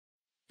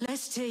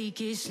Let's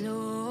take it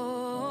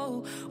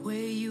slow. Where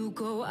you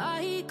go,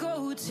 I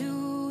go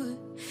too.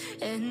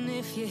 And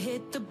if you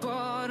hit the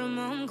bottom,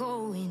 I'm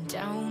going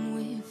down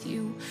with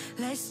you.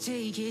 Let's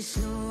take it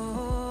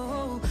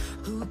slow.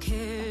 Who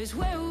cares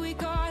where we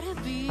gotta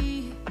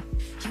be?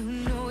 You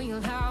know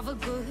you'll have a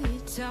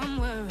good time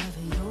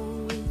wherever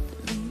you're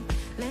with me.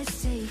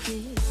 Let's take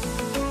it.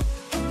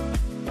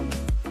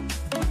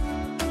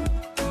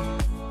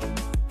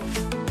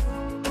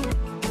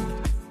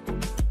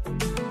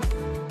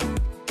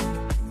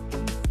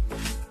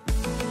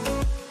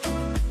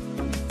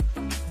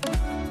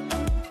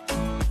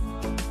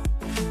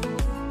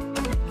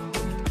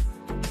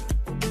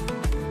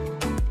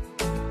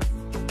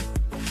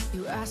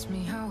 Ask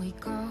me how we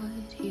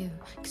got here,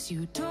 'cause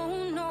you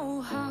don't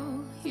know how.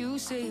 You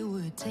say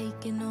we're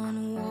taking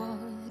on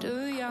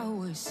water, yeah,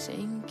 we're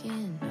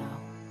sinking now.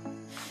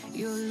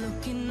 You're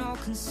looking all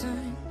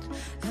concerned,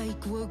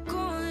 like we're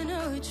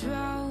gonna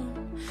drown.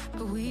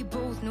 But we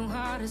both know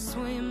how to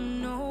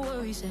swim, no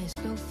worries, let's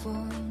go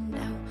for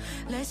now.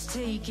 Let's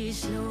take it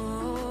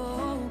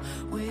slow.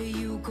 Where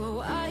you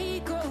go,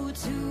 I go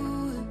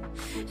too.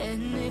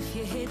 And if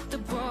you hit the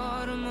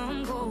bottom,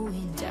 I'm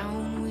going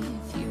down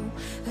with you.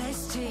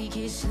 Let's take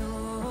it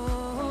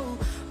slow.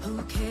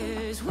 Who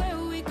cares where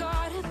we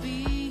gotta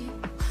be?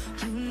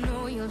 You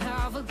know you'll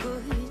have a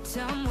good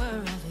time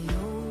wherever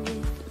you're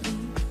with me.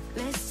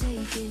 Let's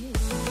take it.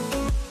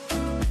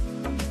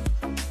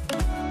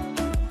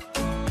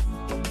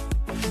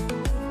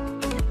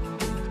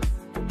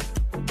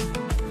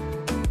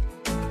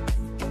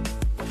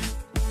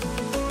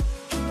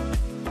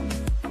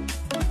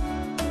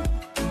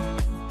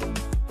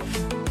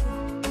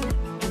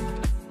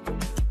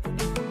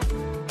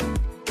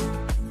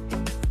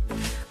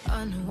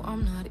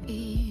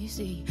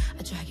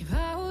 I drag you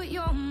out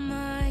your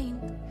mind,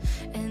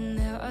 and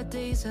there are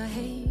days I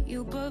hate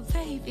you, but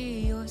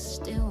baby, you're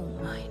still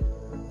mine.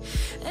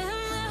 And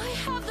now we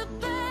have the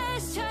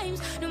best times,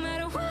 no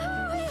matter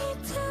what we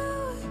do.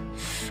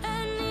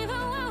 And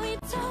even when we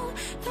don't,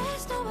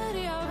 there's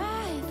nobody I'd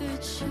rather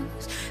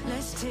choose.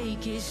 Let's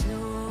take it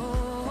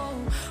slow.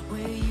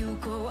 Where you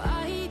go,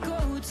 I go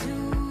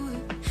too.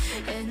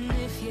 And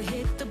if you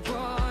hit the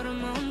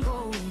bottom, I'm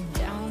going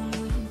down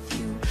with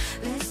you.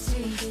 Let's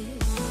take it.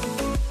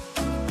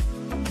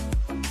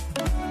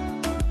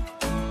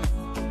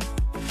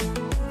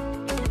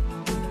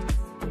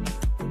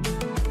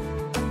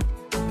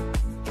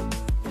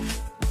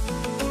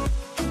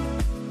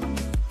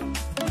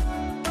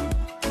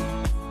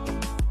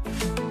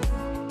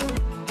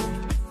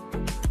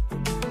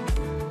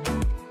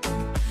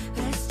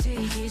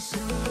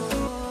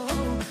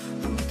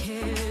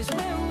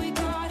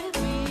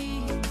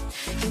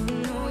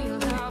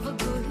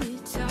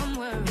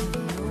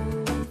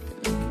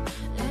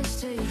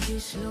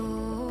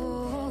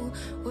 Slow,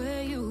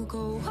 where you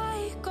go,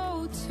 I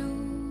go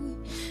too.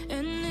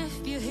 And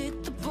if you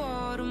hit the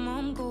bottom,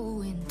 I'm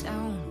going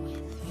down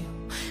with you.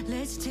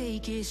 Let's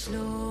take it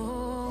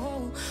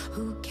slow.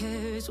 Who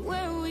cares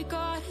where we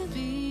gotta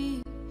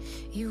be?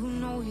 You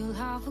know you'll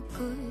have a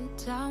good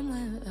time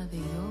wherever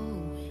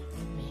you're with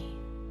me.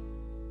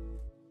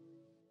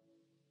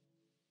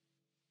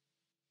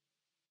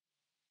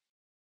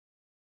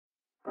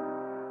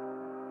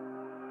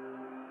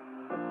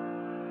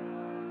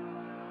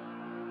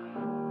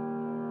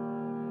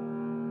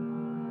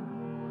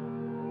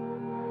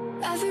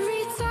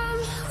 Every time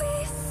we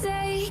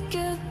say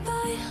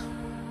goodbye,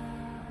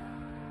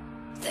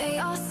 they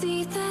all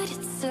see that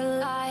it's a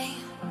lie.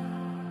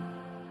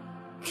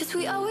 'Cause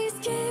we always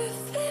give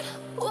it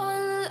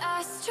one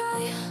last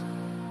try.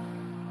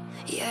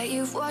 Yeah,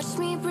 you've watched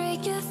me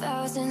break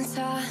 1,000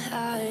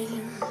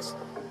 times.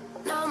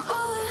 Now I'm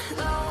all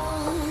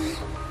alone,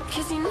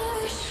 'cause you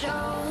never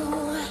show.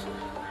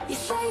 You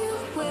say you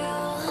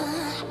will,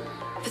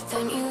 but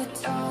then you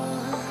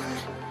don't.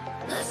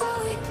 That's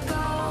how it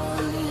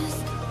goes.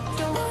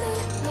 Don't wanna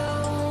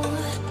know.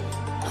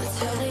 I'm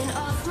turning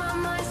off my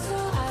mind so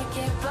I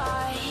get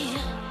by.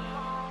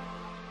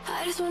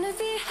 I just wanna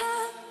be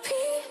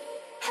happy,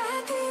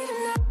 happy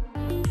tonight.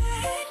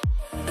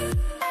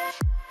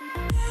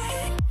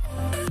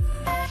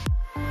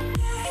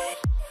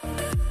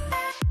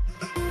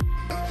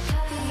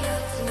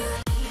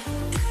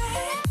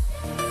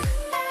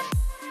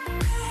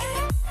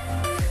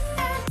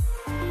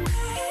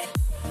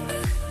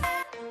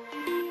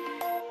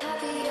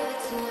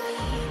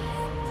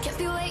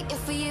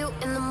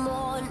 In the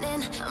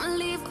morning, I'ma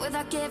leave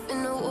without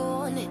giving a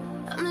warning.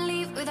 I'ma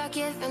leave without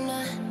giving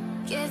a.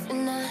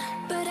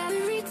 But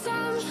every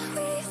time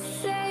we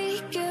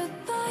say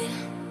goodbye,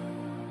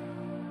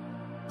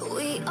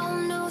 we all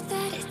know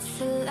that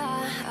it's a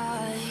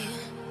lie.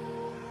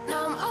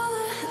 Now I'm all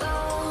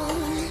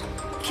alone,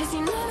 'cause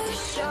you never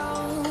show.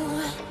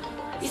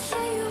 You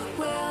say you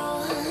will,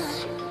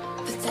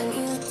 but then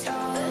you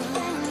don't.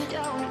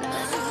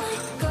 That's how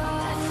it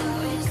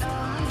goes.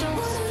 Don't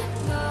wanna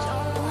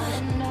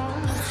know.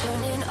 I'm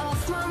turning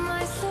off my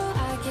mind so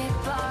I get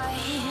by.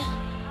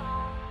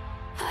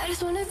 I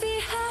just wanna be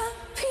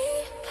happy,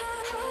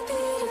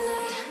 happy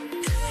tonight.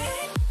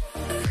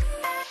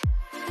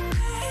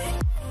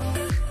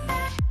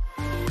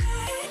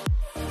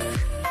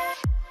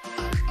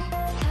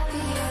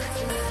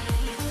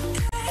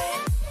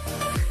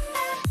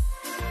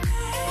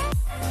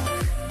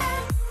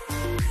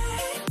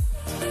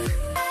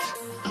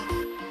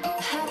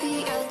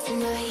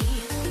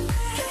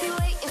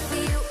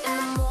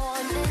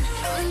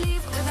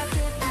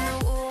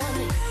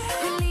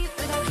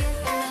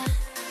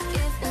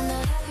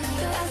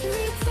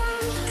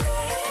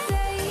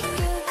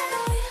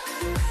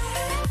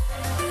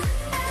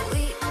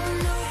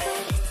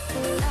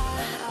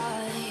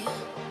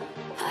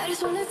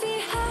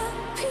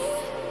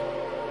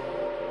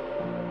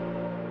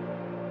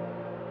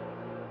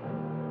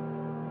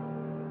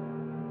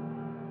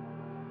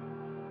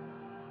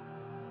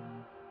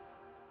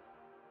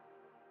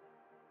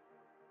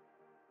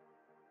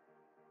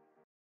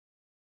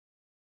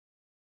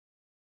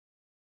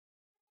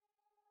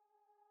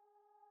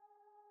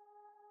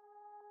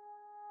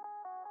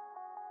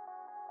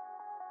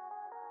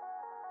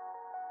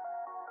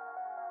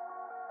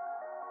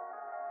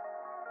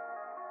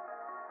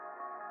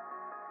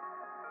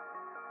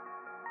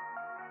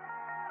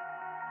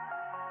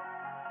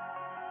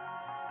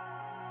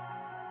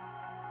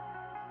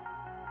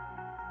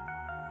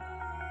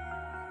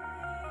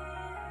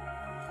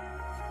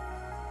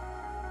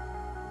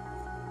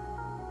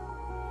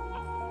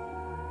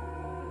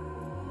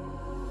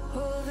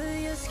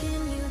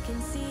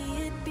 can see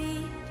it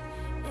beat,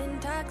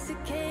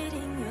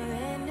 intoxicating your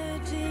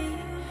energy.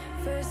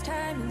 First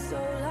time in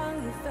so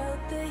long you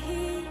felt the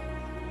heat,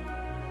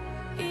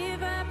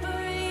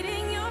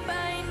 evaporating your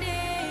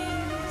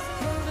bindings.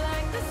 Move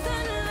like the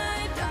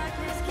sunlight,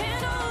 darkness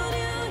can't hold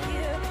you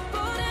here.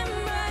 Bold and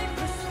bright,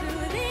 push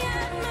through the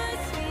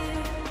atmosphere.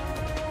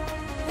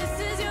 This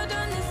is your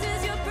dawn, this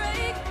is your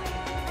break.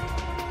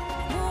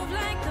 Move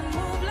like the,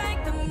 move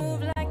like the,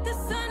 move like the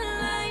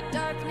sunlight.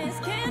 Darkness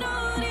can't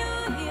hold you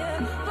here.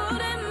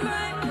 Bold and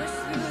bright, push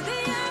through the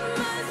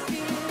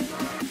atmosphere.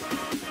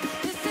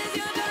 This is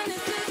your dawn,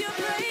 this is your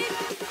break.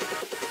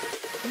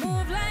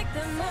 Move like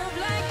the, move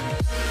like the.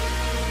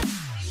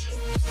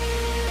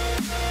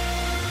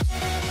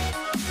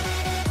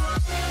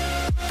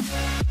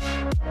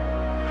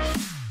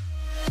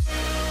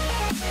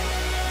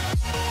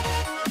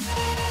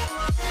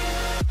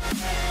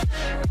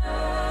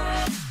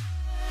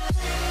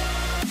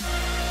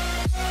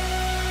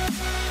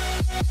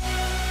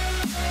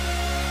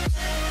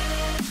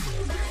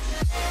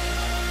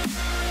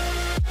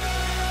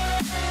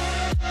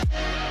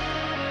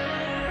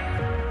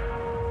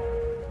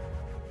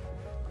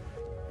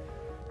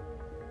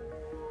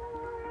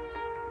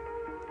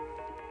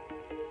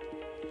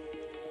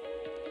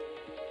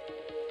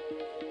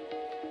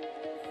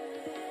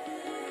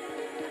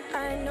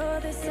 I know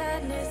the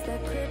sadness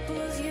that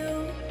cripples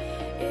you.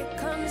 It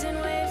comes in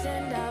waves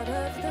and out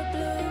of the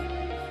blue.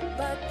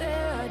 But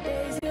there are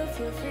days you'll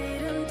feel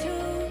freedom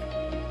too.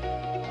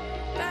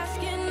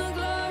 Bask in the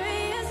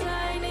glorious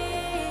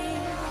lightning.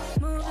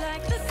 Move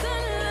like the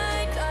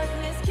sunlight.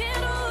 Darkness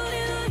can't hold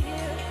you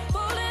here.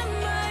 Bold and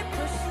bright,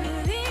 push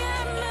through the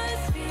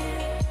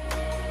atmosphere.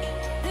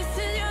 This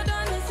is your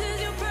dawn, this is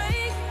your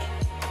break.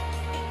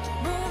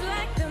 Move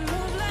like the,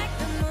 move like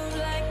the, move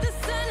like the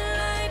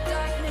sunlight.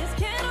 Darkness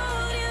can't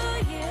hold you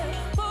here.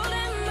 Bold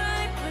and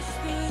bright, push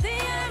through the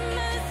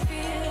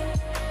atmosphere.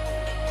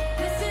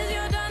 This is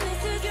your dawn,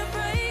 this is your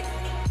break.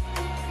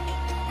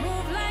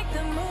 Move like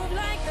the, move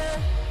like the.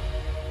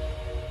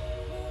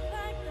 Move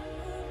like the,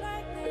 move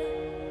like the.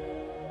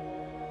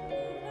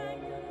 Move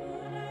like the,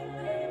 move like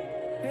the.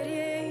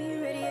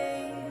 Radiate,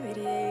 radiate,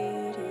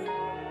 radiate.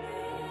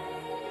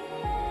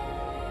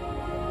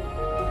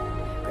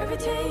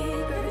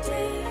 Gravitate,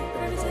 gravitate,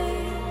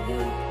 gravitate.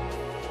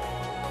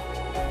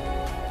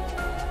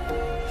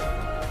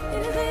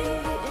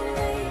 Innovate,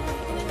 innovate,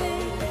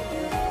 innovate.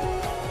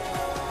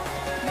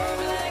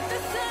 Move like the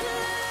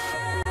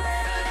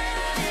sunlight.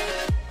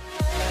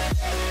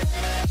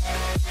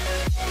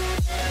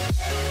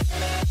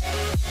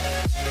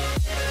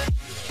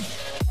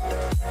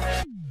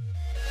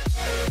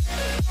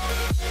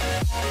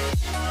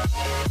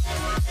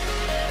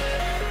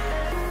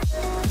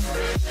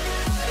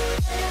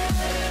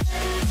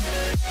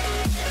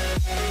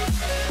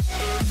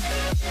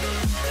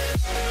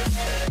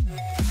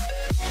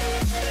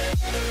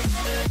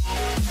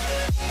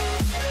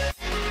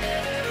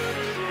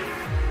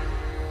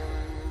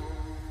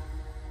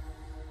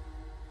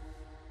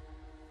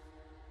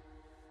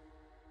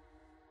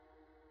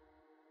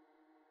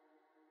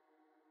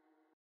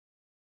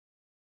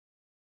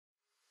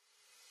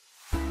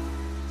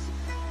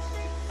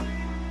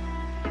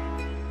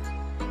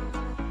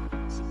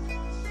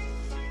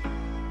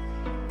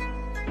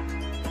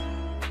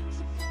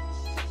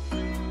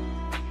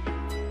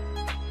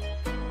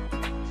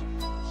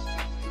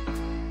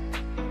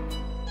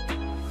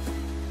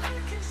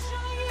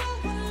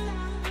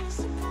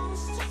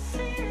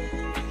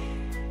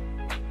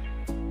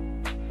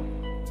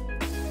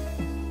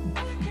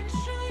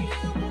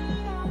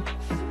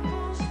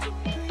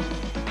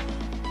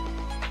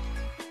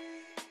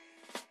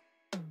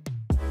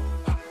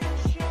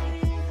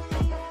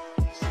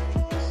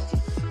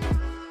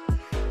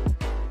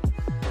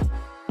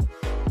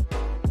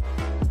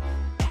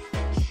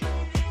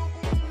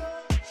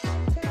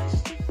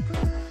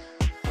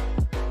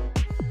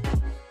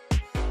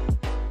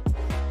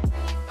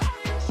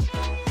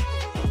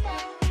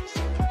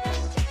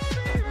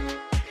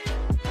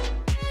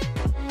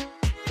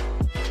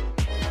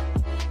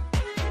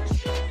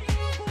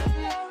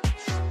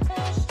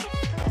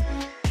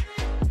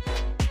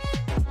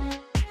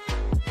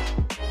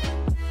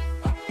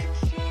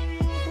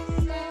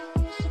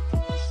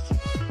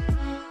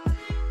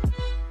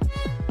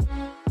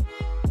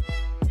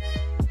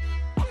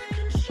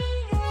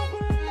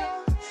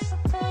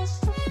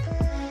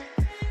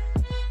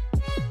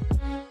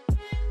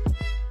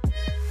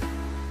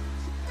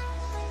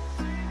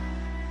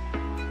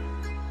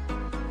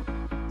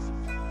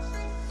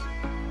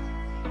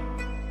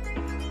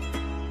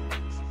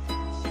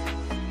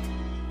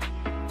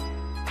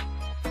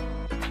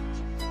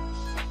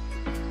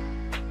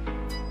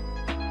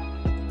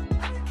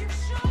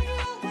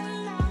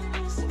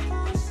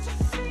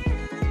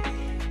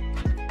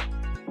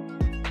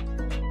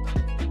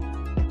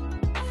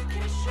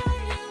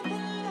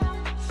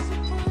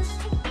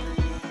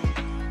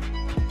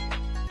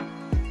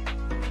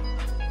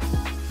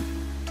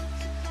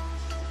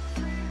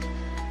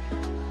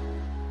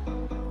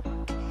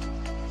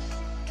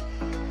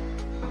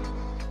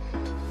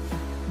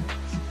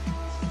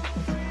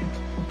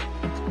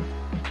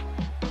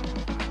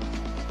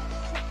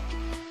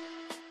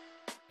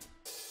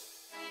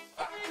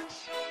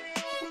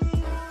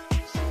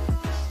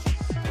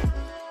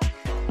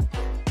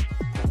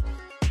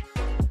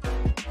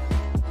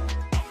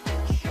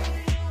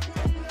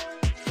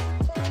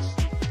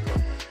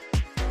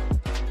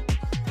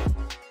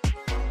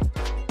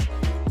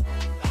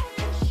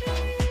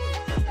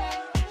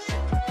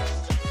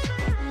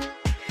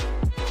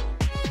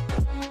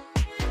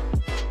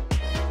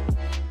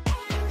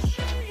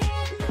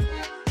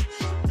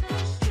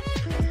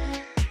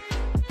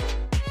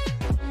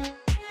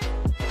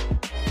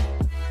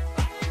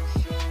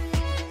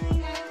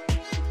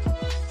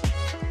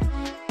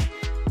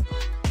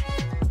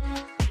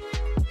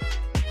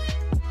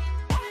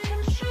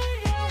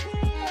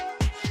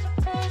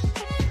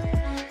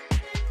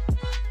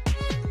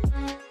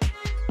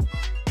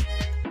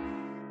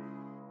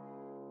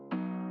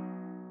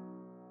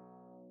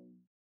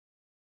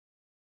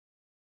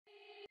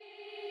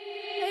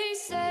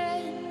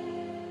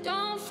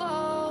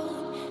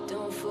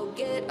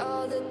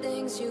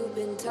 things you've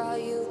been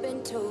taught, you've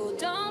been told.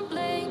 Don't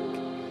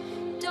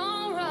blink,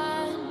 don't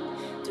run,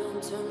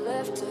 don't turn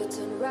left or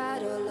turn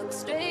right or look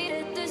straight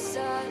at the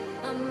sun.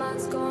 My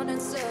mind's gone in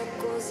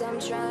circles, I'm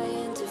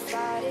trying to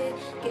fight it.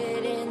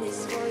 Getting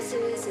these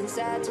voices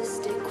inside to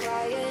stay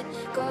quiet.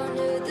 Gone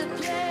to the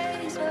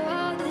place where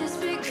all this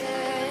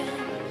began.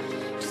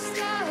 Just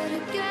start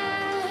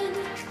again.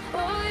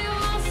 Oh, you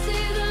won't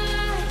see the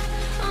light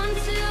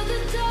until the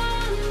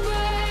dawn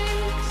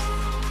breaks.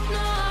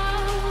 No,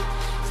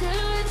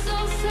 till it's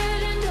all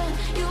said and done,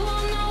 you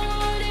won't know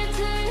what it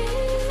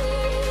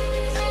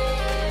takes.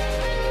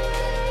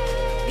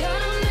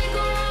 Gotta make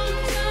a wrong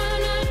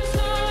turn and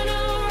turn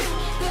around.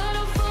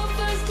 Gotta fall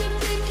fast to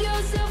pick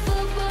yourself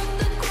up off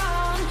the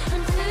ground.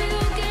 Until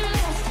you get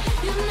lost,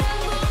 you'll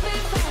never be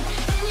found.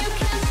 And you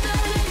can't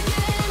start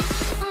again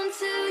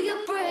until you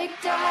break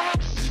down.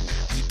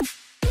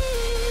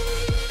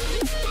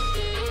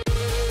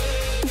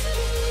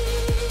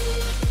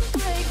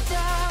 Break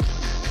down.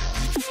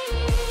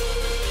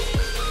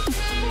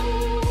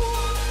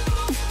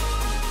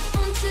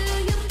 Until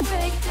you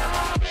break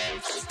down.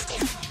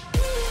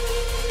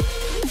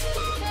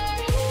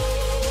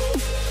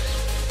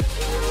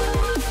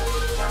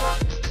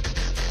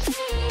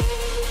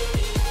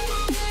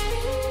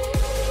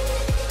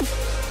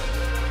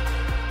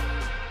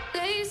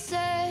 They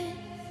said,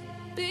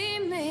 be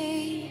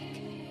meek.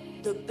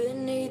 Look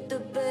beneath the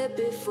bed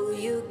before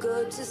you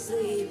go to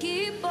sleep.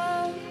 Keep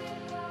on,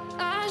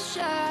 I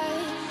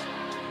shine.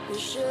 You'll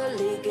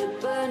surely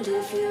get burned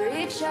if you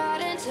reach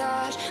out and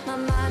touch. My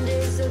mind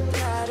is a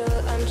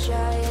battle, I'm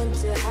trying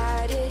to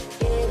hide it.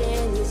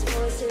 Getting these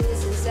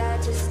voices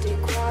inside to stay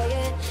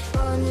quiet.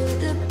 On to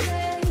the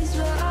place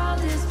where all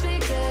this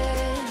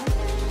began.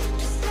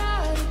 Just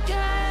start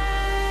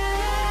again.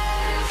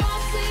 You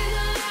won't see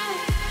the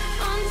light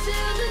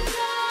until the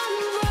dawn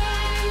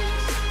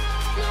breaks.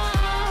 No,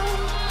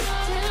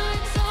 till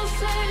it's all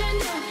said and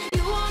done,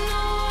 you won't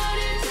know what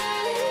it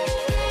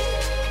takes.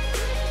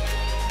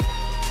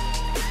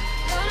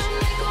 Gotta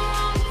make a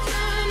wrong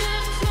turn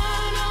and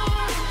turn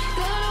around.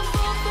 Gotta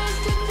fall fast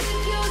to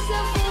pick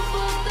yourself up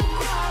off the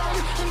ground.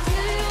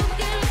 Until you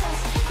get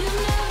lost, you'll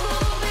never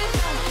be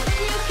found.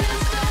 And you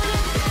can't start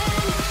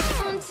again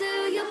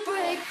until you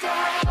break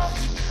down.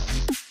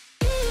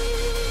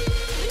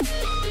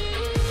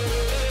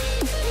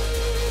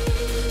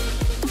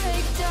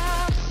 Break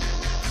down.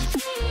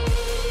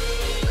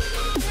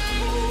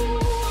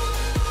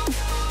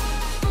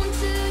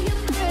 Until you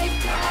break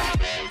down.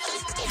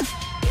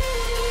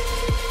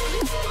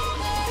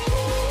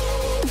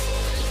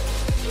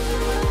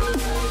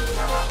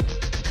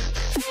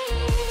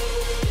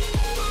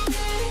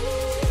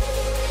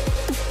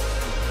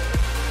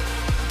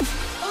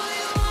 Oh,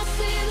 you won't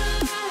see the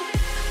light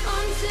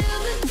until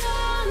the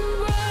dawn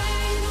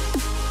breaks.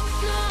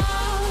 No,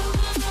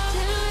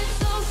 till it's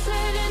all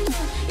said and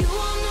done, you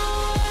won't know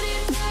what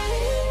it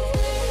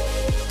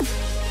takes.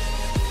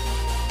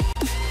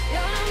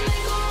 Gotta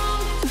make a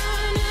wrong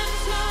turn and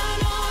turn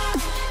around.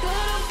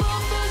 Gotta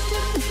fall fast to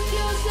pick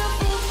yourself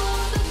up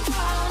off the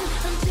ground.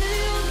 Until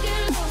you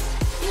get lost,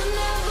 you'll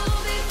never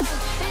be found.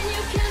 And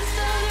you can't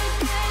start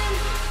again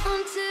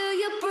until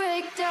you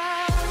break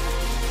down.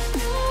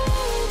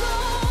 Hold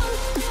on,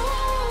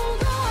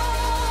 hold on.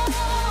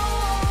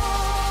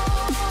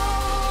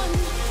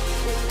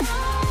 You're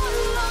not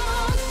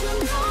lost,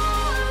 you're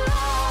not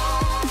lost.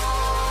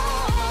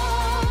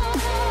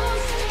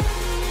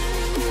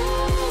 Hold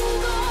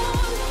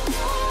on,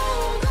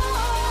 hold on.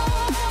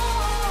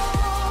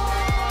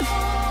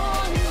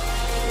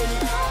 You're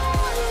not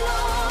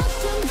lost,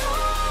 you're not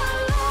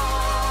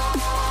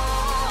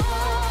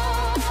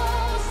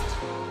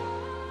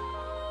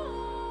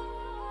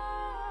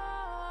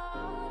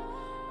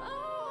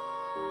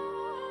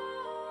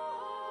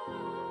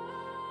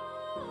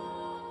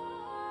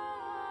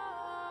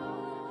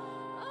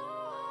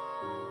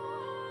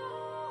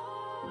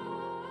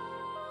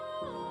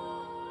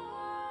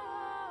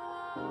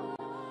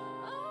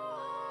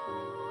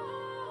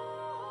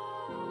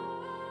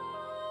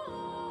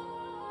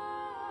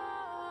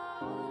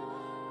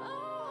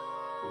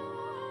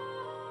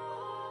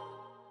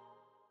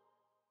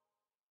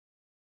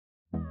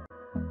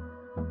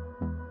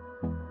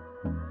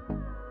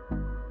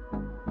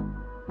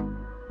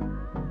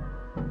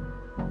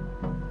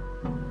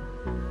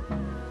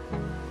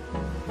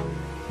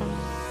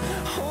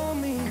Hold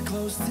me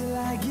close till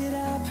I get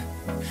up.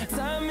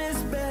 Time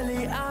is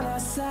barely on our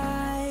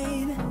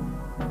side.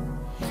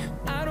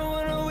 I don't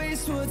wanna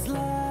waste what's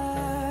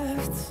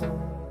left.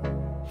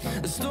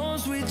 The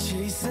storms we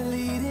chase are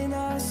leading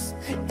us,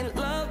 and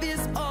love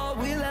is all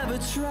we'll ever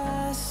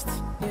trust.